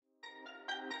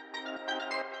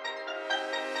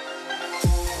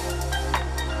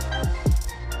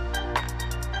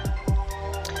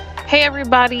Hey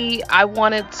everybody, I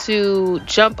wanted to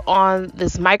jump on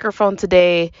this microphone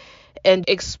today and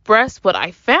express what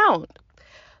I found.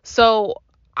 So,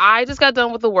 I just got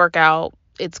done with the workout.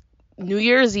 It's New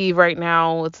Year's Eve right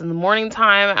now. It's in the morning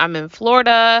time. I'm in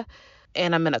Florida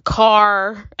and I'm in a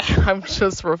car and I'm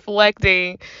just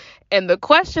reflecting. And the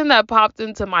question that popped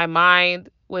into my mind,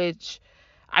 which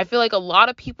I feel like a lot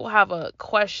of people have a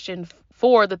question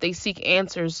for that they seek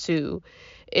answers to,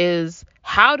 is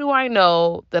how do I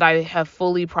know that I have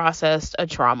fully processed a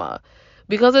trauma?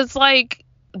 Because it's like,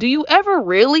 do you ever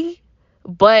really?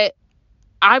 But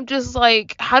I'm just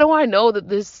like, how do I know that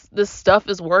this stuff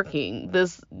is working?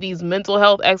 These mental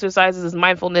health exercises, this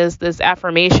mindfulness, this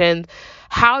affirmation,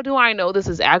 how do I know this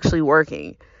is actually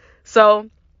working? So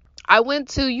I went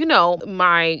to,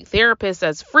 my therapist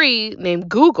that's free named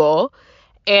Google,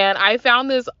 and I found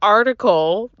this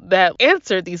article that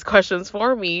answered these questions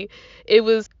for me. It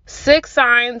was 6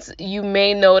 signs you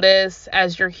may notice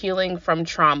as you're healing from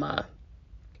trauma.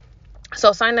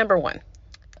 So sign number 1,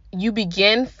 you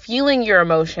begin feeling your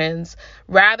emotions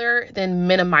rather than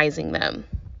minimizing them.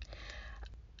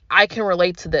 I can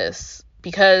relate to this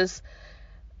because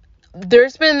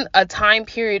there's been a time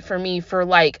period for me for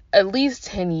like at least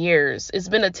 10 years. It's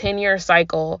been a 10-year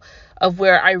cycle of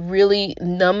where I really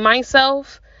numb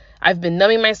myself. I've been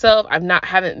numbing myself.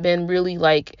 Haven't been really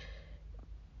like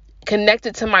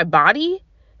connected to my body.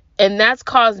 And that's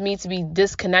caused me to be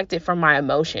disconnected from my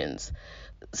emotions.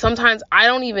 Sometimes I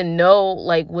don't even know,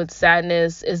 like, with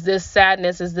sadness, is this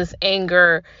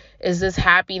anger? Is this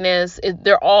happiness?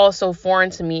 They're all so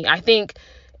foreign to me. I think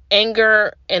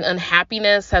anger and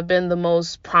unhappiness have been the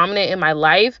most prominent in my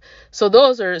life. So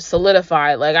those are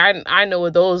solidified. Like I know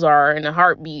what those are in a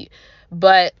heartbeat.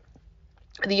 But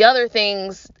the other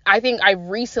things, I think I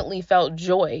recently felt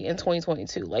joy in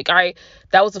 2022.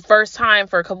 That was the first time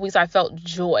for a couple weeks I felt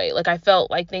joy. Like I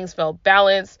felt like things felt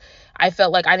balanced. I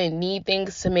felt like I didn't need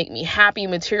things to make me happy,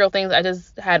 material things. I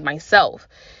just had myself.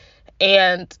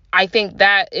 And I think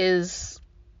that is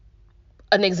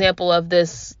an example of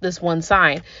this one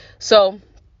sign. So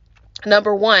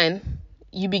number 1,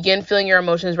 you begin feeling your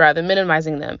emotions rather than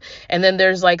minimizing them. And then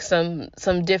there's like some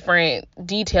different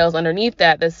details underneath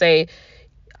that say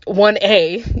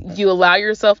 1A, you allow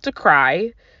yourself to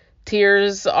cry.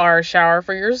 Tears are a shower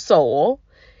for your soul.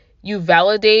 You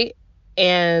validate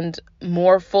and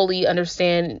more fully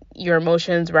understand your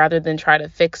emotions rather than try to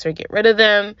fix or get rid of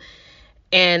them.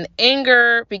 And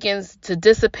anger begins to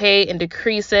dissipate and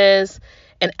decreases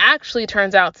and actually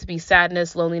turns out to be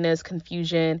sadness, loneliness,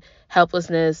 confusion,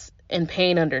 helplessness, and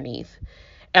pain underneath.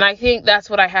 And I think that's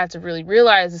what I had to really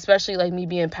realize, especially like me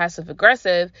being passive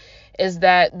aggressive, is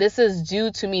that this is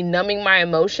due to me numbing my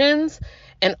emotions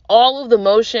and all of the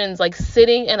emotions like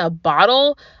sitting in a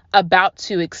bottle about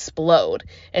to explode.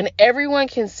 And everyone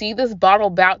can see this bottle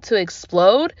about to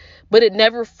explode, but it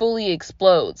never fully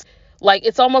explodes. Like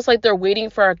it's almost like they're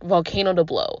waiting for a volcano to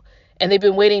blow and they've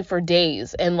been waiting for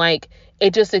days and like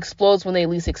it just explodes when they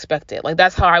least expect it. Like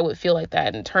that's how I would feel like that.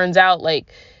 And it turns out like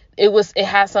it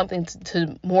has something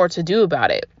to more to do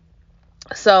about it.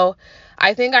 So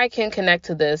I think I can connect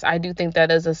to this. I do think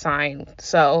that is a sign.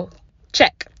 So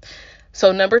check.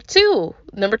 So number two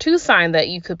sign that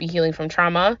you could be healing from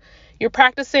trauma, you're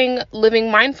practicing living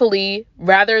mindfully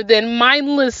rather than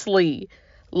mindlessly.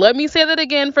 Let me say that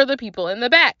again for the people in the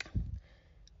back.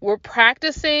 We're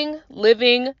practicing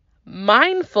living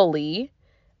mindfully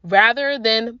rather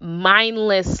than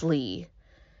mindlessly.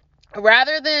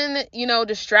 Rather than,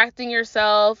 distracting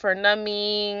yourself or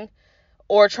numbing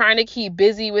or trying to keep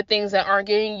busy with things that aren't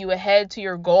getting you ahead to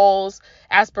your goals,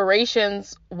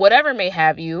 aspirations, whatever may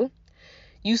have you,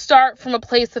 you start from a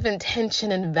place of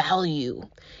intention and value.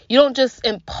 You don't just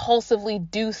impulsively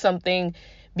do something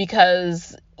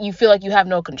because you feel like you have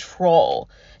no control.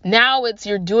 Now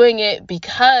you're doing it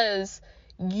because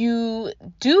you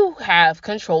do have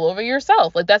control over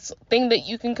yourself. Like that's the thing that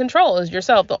you can control is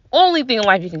yourself. The only thing in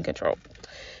life you can control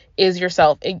is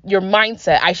yourself. Your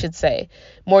mindset, I should say,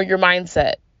 more your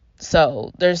mindset.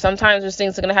 So there's things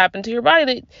that are going to happen to your body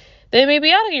that they may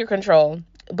be out of your control,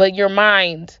 but your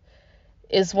mind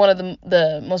is one of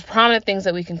the most prominent things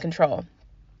that we can control.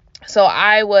 So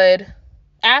I would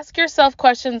ask yourself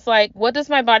questions like, what does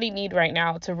my body need right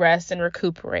now to rest and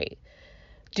recuperate?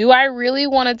 Do I really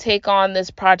want to take on this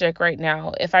project right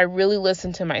now if I really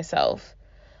listen to myself?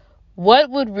 What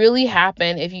would really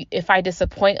happen if I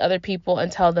disappoint other people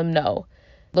and tell them no?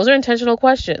 Those are intentional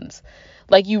questions.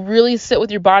 Like you really sit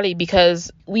with your body because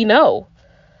we know.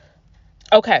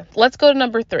 Okay, let's go to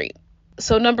number 3.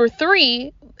 So number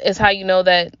 3 is how you know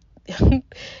that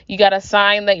You got a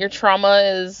sign that your trauma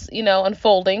is,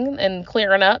 unfolding and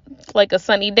clearing up like a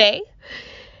sunny day.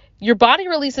 Your body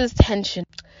releases tension.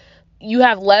 You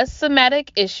have less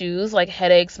somatic issues like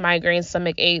headaches, migraines,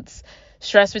 stomach aches,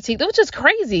 stress, fatigue, which is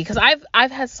crazy because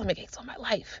I've had stomach aches all my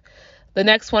life. The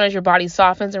next one is your body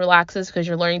softens and relaxes because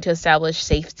you're learning to establish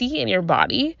safety in your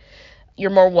body. You're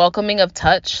more welcoming of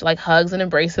touch, like hugs and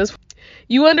embraces.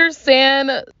 You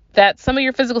understand that some of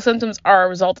your physical symptoms are a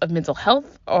result of mental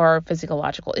health or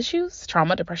physiological issues,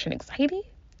 trauma, depression, anxiety,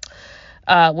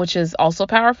 which is also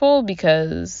powerful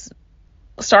because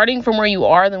starting from where you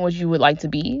are than what you would like to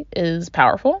be is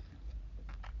powerful.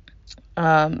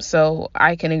 So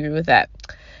I can agree with that.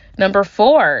 Number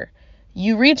 4,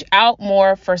 you reach out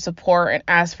more for support and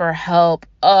ask for help.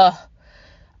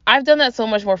 I've done that so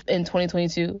much more in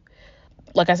 2022.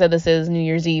 Like I said, this is New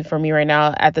Year's Eve for me right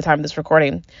now at the time of this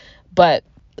recording. But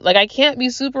like, I can't be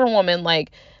superwoman.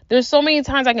 Like, there's so many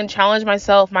times I can challenge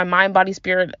myself, my mind, body,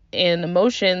 spirit, and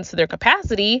emotions to their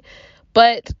capacity,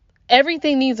 but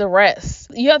everything needs a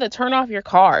rest. You have to turn off your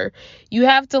car. You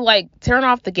have to turn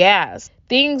off the gas.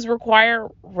 Things require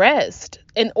rest.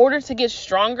 In order to get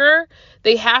stronger,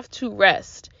 they have to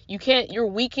rest. You're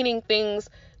weakening things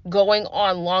going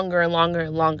on longer and longer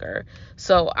and longer.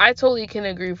 So I totally can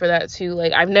agree for that too.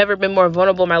 Like, I've never been more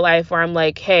vulnerable in my life where I'm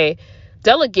like, hey,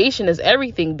 delegation is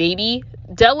everything, baby.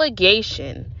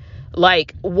 Delegation.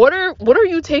 Like, what are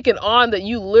you taking on that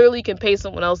you literally can pay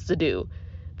someone else to do?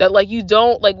 That you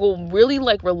don't will really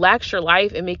relax your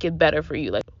life and make it better for you.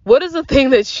 Like, what is the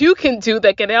thing that you can do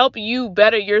that can help you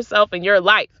better yourself in your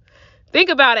life? Think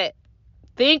about it.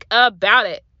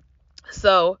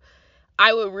 So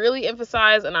I would really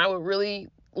emphasize and I would really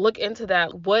look into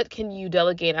that. What can you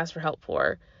delegate and ask for help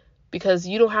for? Because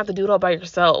you don't have to do it all by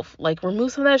yourself.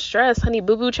 Remove some of that stress, honey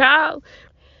boo boo child.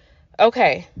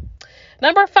 Okay.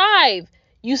 Number 5,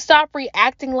 you stop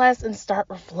reacting less and start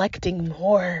reflecting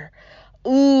more.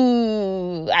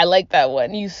 Ooh, I like that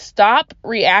one. You stop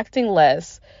reacting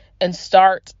less and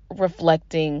start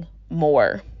reflecting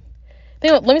more.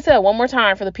 Let me say that one more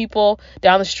time for the people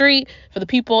down the street, for the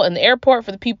people in the airport,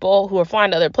 for the people who are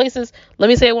flying to other places. Let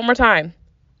me say it one more time.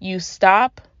 You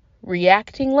stop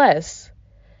reacting less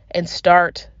and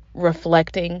start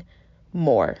reflecting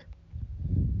more.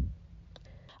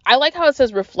 I like how it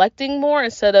says reflecting more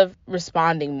instead of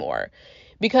responding more,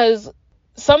 because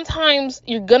sometimes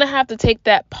you're going to have to take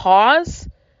that pause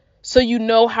so you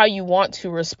know how you want to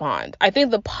respond. I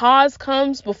think the pause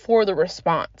comes before the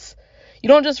response. You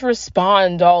don't just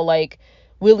respond all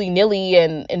willy-nilly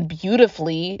and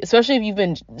beautifully, especially if you've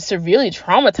been severely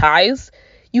traumatized.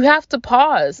 You have to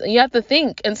pause and you have to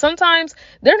think. And sometimes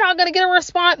they're not going to get a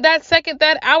response that second,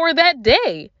 that hour, that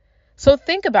day. So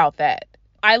think about that.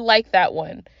 I like that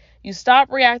one. You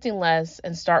stop reacting less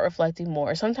and start reflecting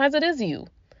more. Sometimes it is you.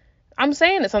 I'm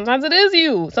saying it. Sometimes it is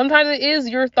you. Sometimes it is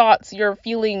your thoughts, your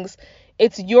feelings.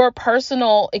 It's your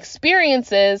personal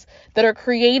experiences that are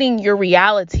creating your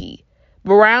reality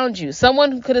around you.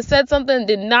 Someone who could have said something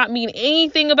did not mean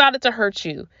anything about it to hurt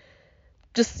you.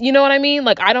 Just, you know what I mean?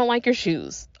 I don't like your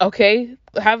shoes. Okay?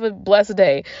 Have a blessed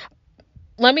day.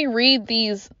 Let me read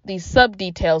these sub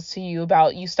details to you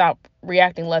about you stop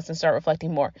reacting less and start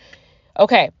reflecting more.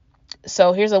 Okay.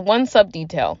 So here's one sub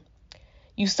detail.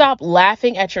 You stop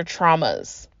laughing at your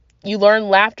traumas. You learn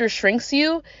laughter shrinks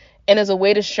you and is a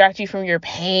way to distract you from your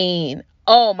pain.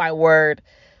 Oh my word.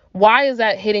 Why is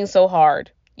that hitting so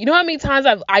hard? You know how many times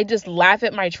I just laugh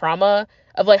at my trauma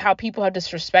of how people have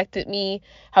disrespected me,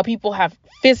 how people have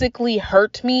physically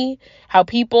hurt me, how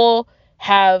people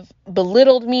have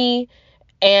belittled me,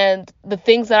 and the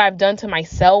things that I've done to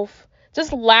myself.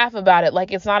 Just laugh about it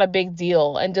like it's not a big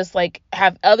deal, and just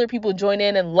have other people join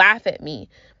in and laugh at me.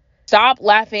 Stop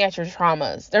laughing at your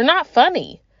traumas. They're not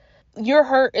funny. Your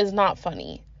hurt is not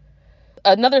funny.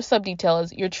 Another subdetail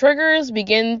is your triggers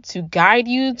begin to guide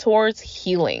you towards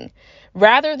healing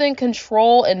rather than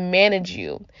control and manage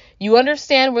you. You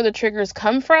understand where the triggers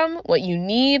come from, what you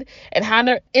need, and how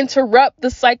to interrupt the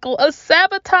cycle of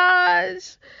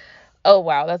sabotage. Oh,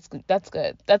 wow. That's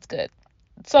good.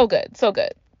 So good.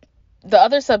 The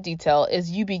other subdetail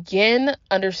is you begin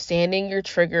understanding your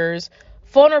triggers,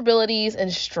 vulnerabilities,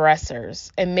 and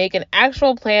stressors, and make an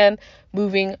actual plan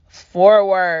moving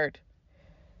forward.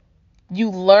 You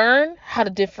learn how to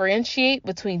differentiate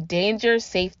between danger,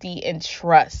 safety, and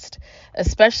trust,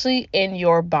 especially in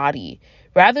your body,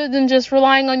 rather than just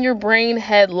relying on your brain,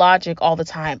 head logic all the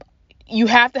time. You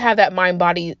have to have that mind,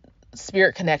 body,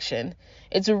 spirit connection.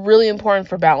 It's really important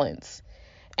for balance.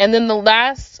 And then the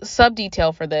last sub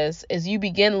detail for this is you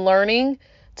begin learning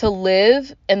to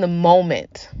live in the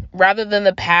moment rather than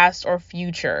the past or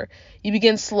future. You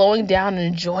begin slowing down and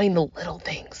enjoying the little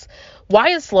things. Why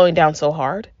is slowing down so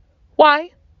hard?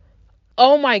 Why?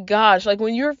 Oh my gosh, like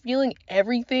when you're feeling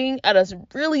everything at a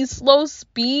really slow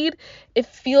speed, it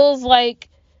feels like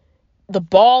the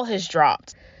ball has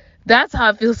dropped. That's how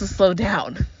it feels to slow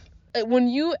down. When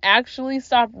you actually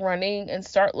stop running and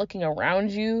start looking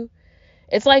around you,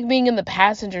 it's like being in the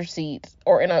passenger seat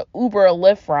or in a Uber or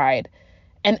Lyft ride.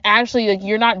 And actually, like,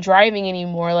 you're not driving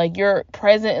anymore. Like, you're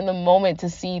present in the moment to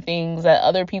see things that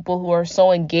other people who are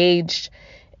so engaged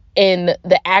in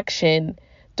the action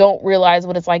don't realize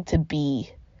what it's like to be.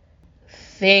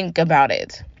 Think about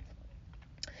it.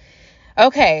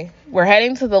 Okay, we're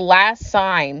heading to the last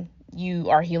sign you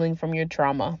are healing from your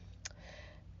trauma.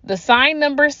 The sign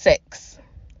number 6.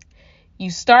 You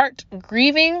start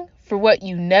grieving for what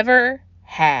you never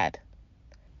had.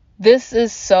 This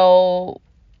is so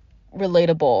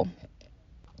relatable.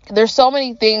 There's so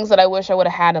many things that I wish I would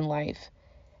have had in life.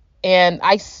 And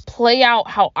I play out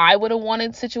how I would have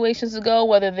wanted situations to go,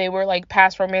 whether they were like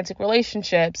past romantic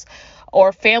relationships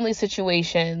or family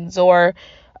situations or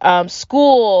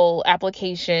school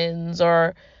applications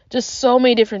or just so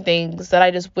many different things that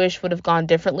I just wish would have gone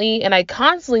differently. And I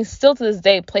constantly, still to this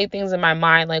day, play things in my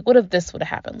mind like, what if this would have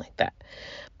happened like that?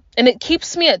 And it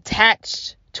keeps me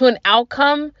attached to an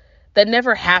outcome that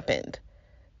never happened.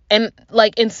 And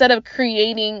like, instead of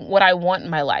creating what I want in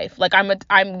my life, like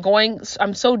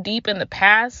I'm so deep in the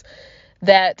past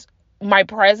that my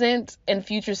present and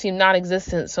future seem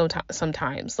non-existent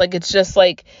sometimes. Like, it's just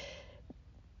like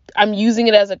I'm using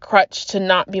it as a crutch to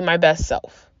not be my best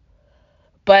self.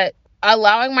 But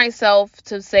allowing myself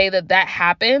to say that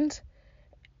happened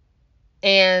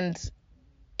and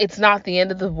it's not the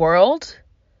end of the world,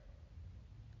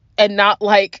 and not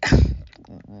like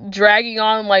dragging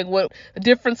on like what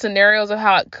different scenarios of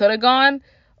how it could have gone.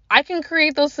 I can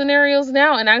create those scenarios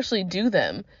now and actually do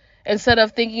them instead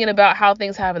of thinking about how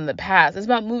things happened in the past. It's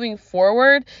about moving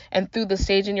forward and through the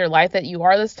stage in your life that you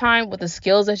are this time, with the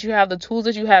skills that you have, the tools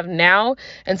that you have now,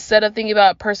 instead of thinking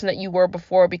about a person that you were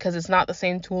before, because it's not the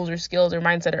same tools or skills or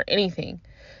mindset or anything.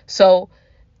 So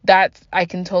that I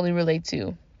can totally relate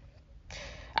to.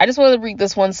 I just wanted to read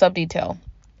this one sub detail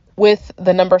with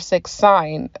the number 6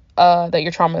 sign that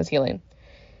your trauma is healing.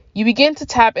 You begin to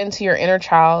tap into your inner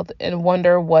child and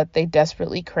wonder what they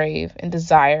desperately crave and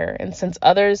desire. And since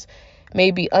others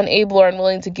may be unable or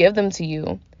unwilling to give them to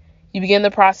you, you begin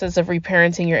the process of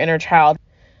reparenting your inner child.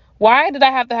 Why did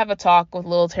I have to have a talk with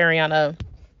little Tariana?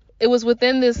 It was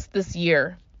within this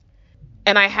year.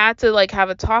 And I had to like have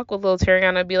a talk with little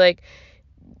Tariana, be like,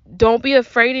 don't be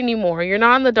afraid anymore. You're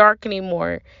not in the dark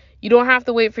anymore. You don't have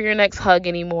to wait for your next hug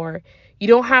anymore. You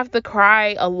don't have to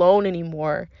cry alone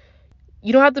anymore.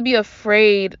 You don't have to be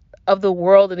afraid of the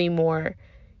world anymore.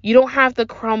 You don't have to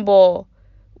crumble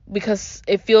because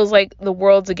it feels like the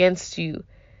world's against you.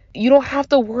 You don't have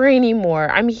to worry anymore.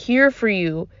 I'm here for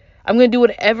you. I'm going to do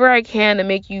whatever I can to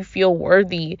make you feel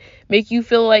worthy, make you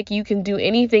feel like you can do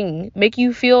anything, make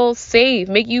you feel safe,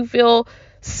 make you feel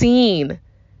seen.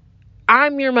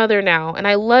 I'm your mother now, and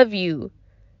I love you.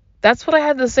 That's what I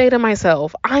had to say to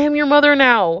myself. I am your mother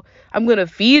now. I'm going to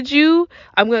feed you.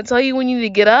 I'm going to tell you when you need to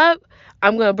get up.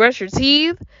 I'm going to brush your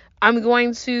teeth. I'm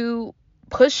going to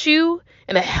push you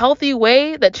in a healthy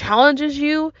way that challenges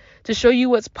you to show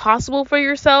you what's possible for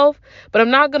yourself. But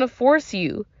I'm not going to force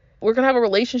you. We're going to have a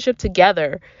relationship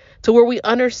together to where we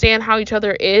understand how each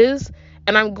other is.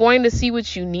 And I'm going to see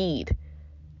what you need.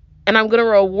 And I'm going to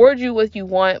reward you with what you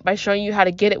want by showing you how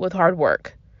to get it with hard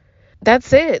work.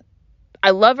 That's it. I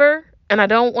love her, and I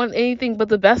don't want anything but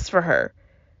the best for her.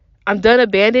 I'm done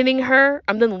abandoning her.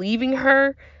 I'm done leaving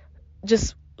her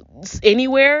just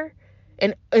anywhere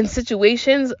and in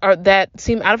situations that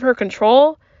seem out of her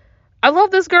control. I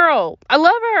love this girl. I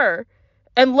love her.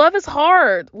 And love is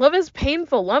hard. Love is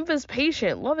painful. Love is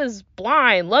patient. Love is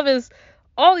blind. Love is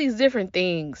all these different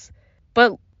things.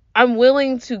 But I'm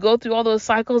willing to go through all those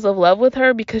cycles of love with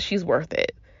her because she's worth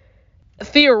it.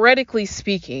 Theoretically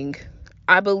speaking,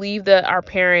 I believe that our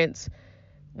parents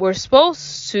were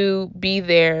supposed to be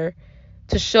there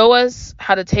to show us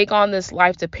how to take on this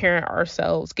life, to parent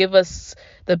ourselves, give us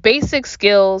the basic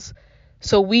skills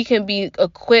so we can be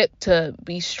equipped to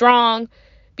be strong,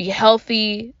 be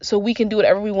healthy, so we can do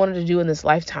whatever we wanted to do in this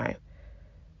lifetime.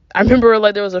 I remember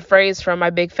like there was a phrase from My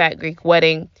Big Fat Greek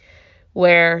Wedding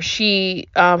where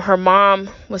her mom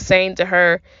was saying to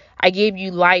her, I gave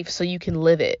you life so you can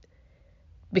live it.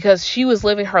 Because she was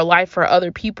living her life for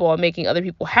other people and making other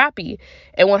people happy.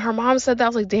 And when her mom said that, I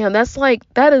was like, damn,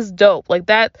 that is dope. Like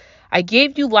that, I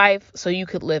gave you life so you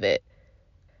could live it.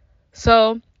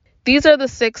 So These are the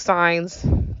 6 signs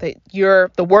that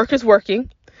the work is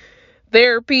working.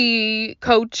 Therapy,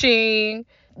 coaching,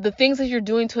 the things that you're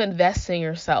doing to invest in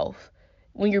yourself,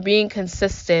 when you're being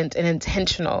consistent and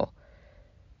intentional.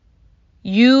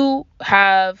 You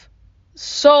have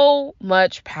so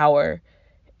much power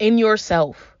in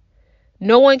yourself.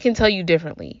 No one can tell you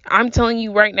differently. I'm telling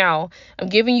you right now, I'm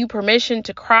giving you permission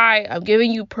to cry. I'm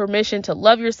giving you permission to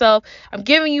love yourself. I'm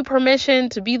giving you permission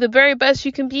to be the very best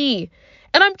you can be.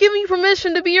 And I'm giving you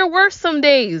permission to be your worst some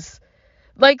days.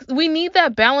 Like, we need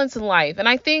that balance in life. And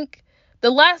I think the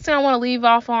last thing I want to leave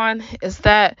off on is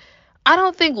that I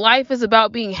don't think life is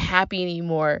about being happy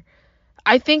anymore.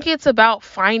 I think it's about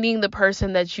finding the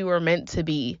person that you were meant to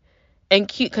be and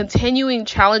keep continuing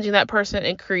challenging that person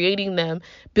and creating them,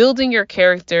 building your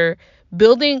character,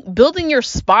 building your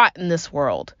spot in this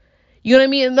world. You know what I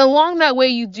mean? And along that way,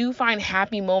 you do find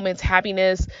happy moments,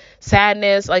 happiness,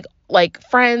 sadness, like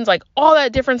friends, like all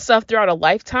that different stuff throughout a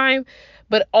lifetime.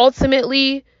 But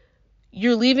ultimately,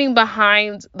 you're leaving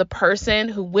behind the person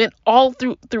who went all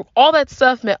through all that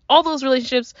stuff, met all those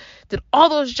relationships, did all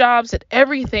those jobs, did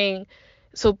everything,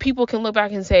 so people can look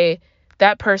back and say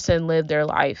that person lived their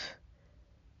life.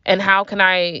 And how can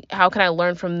I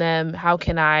learn from them? How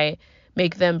can I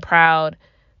make them proud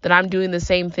that I'm doing the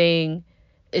same thing?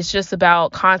 It's just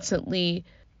about constantly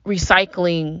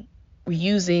recycling,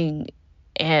 reusing,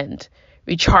 and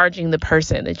recharging the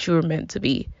person that you were meant to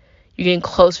be. You're getting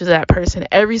closer to that person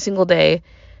every single day,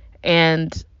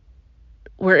 and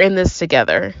we're in this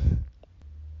together.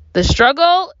 The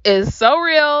struggle is so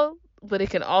real, but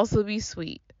it can also be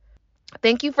sweet.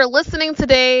 Thank you for listening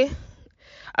today.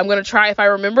 I'm going to try, if I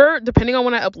remember, depending on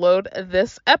when I upload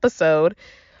this episode,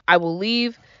 I will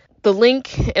leave the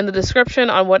link in the description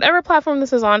on whatever platform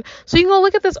this is on, so you can go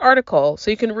look at this article, so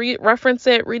you can reference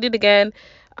it, read it again,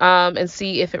 and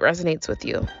see if it resonates with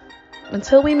you.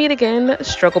 Until we meet again,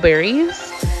 Struggleberries.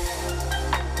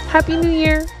 Happy New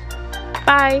Year.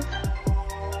 Bye.